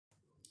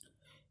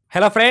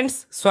Hello friends,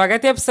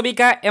 स्वागत है आप सभी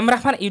का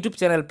इमरान यूट्यूब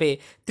चैनल पे।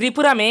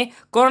 त्रिपुरा में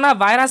कोरोना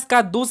वायरस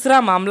का दूसरा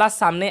मामला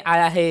सामने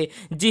आया है।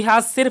 जी हाँ,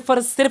 सिर्फ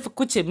और सिर्फ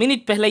कुछ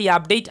मिनट पहले ये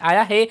अपडेट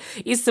आया है।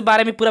 इस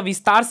बारे में पूरा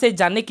विस्तार से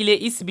जानने के लिए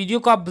इस वीडियो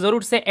को आप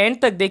जरूर से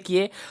एंड तक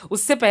देखिए।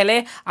 उससे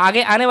पहले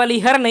आगे आने वाली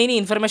हर नई नई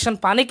इन्फॉर्मेशन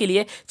पाने के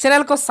लिए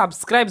चैनल को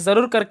सब्सक्राइब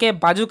जरूर करके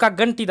बाजू का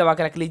घंटी दबा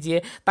के रख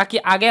लीजिए, ताकि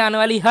आगे आने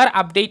वाली हर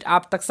अपडेट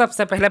आप तक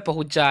सबसे पहले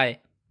पहुँच जाए।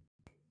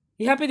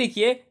 यहाँ पे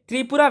देखिए,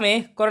 त्रिपुरा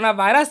में कोरोना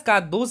वायरस का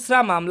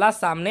दूसरा मामला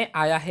सामने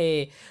आया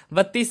है।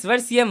 32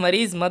 वर्षीय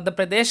मरीज मध्य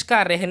प्रदेश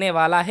का रहने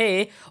वाला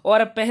है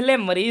और पहले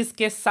मरीज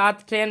के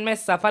साथ ट्रेन में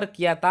सफर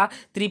किया था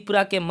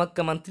त्रिपुरा के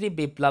मुख्यमंत्री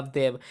बिप्लब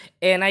देब।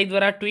 एएनआई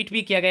द्वारा ट्वीट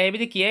भी किया गया है। भी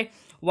देखिए,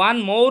 one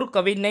more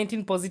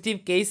COVID-19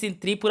 positive case in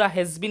Tripura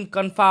has been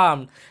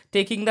confirmed,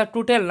 taking the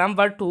total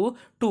number to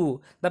 2.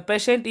 The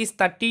patient is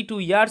 32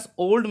 years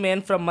old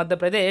man from Madhya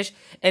Pradesh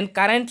and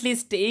currently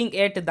staying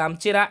at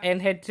Damchira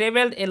and had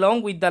traveled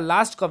along with the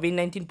last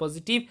COVID-19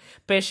 positive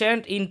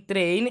patient in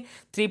train.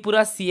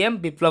 Tripura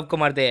CM Biplab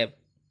Kumar Deb।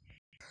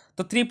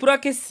 तो त्रिपुरा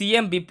के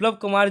CM Biplab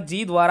Kumar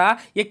ji द्वारा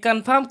ये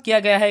confirm किया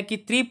गया है कि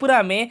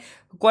त्रिपुरा में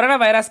corona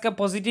virus का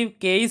पॉजिटिव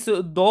केस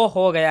 2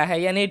 हो गया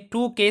है, यानी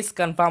 2 केस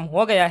कंफर्म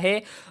हो गया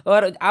है।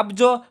 और अब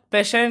जो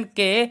पेशेंट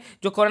के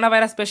जो कोरोना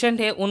वायरस पेशेंट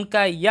है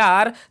उनका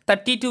यार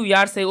 32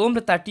 ईयर से उम्र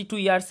 32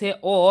 ईयर से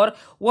और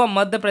वो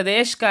मध्य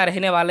प्रदेश का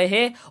रहने वाले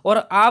हैं और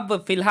अब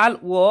फिलहाल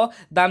वो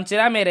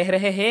दामचेरा में रह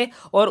रहे हैं।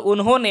 और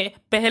उन्होंने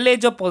पहले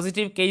जो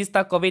पॉजिटिव केस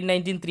था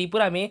कोविड-19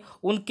 त्रिपुरा में,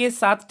 उनके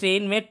साथ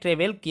ट्रेन में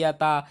ट्रेवल किया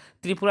था।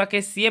 त्रिपुरा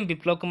के सीएम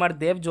बिप्लब कुमार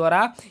देब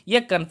द्वारा यह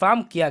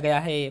कंफर्म किया गया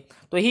है।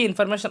 तो यही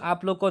इन्फॉर्मेशन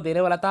आप लोग को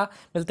देने वाला था।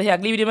 मिलते हैं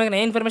अगली वीडियो में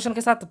नई इन्फॉर्मेशन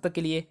के साथ, तब तक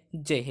के लिए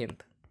जय हिंद।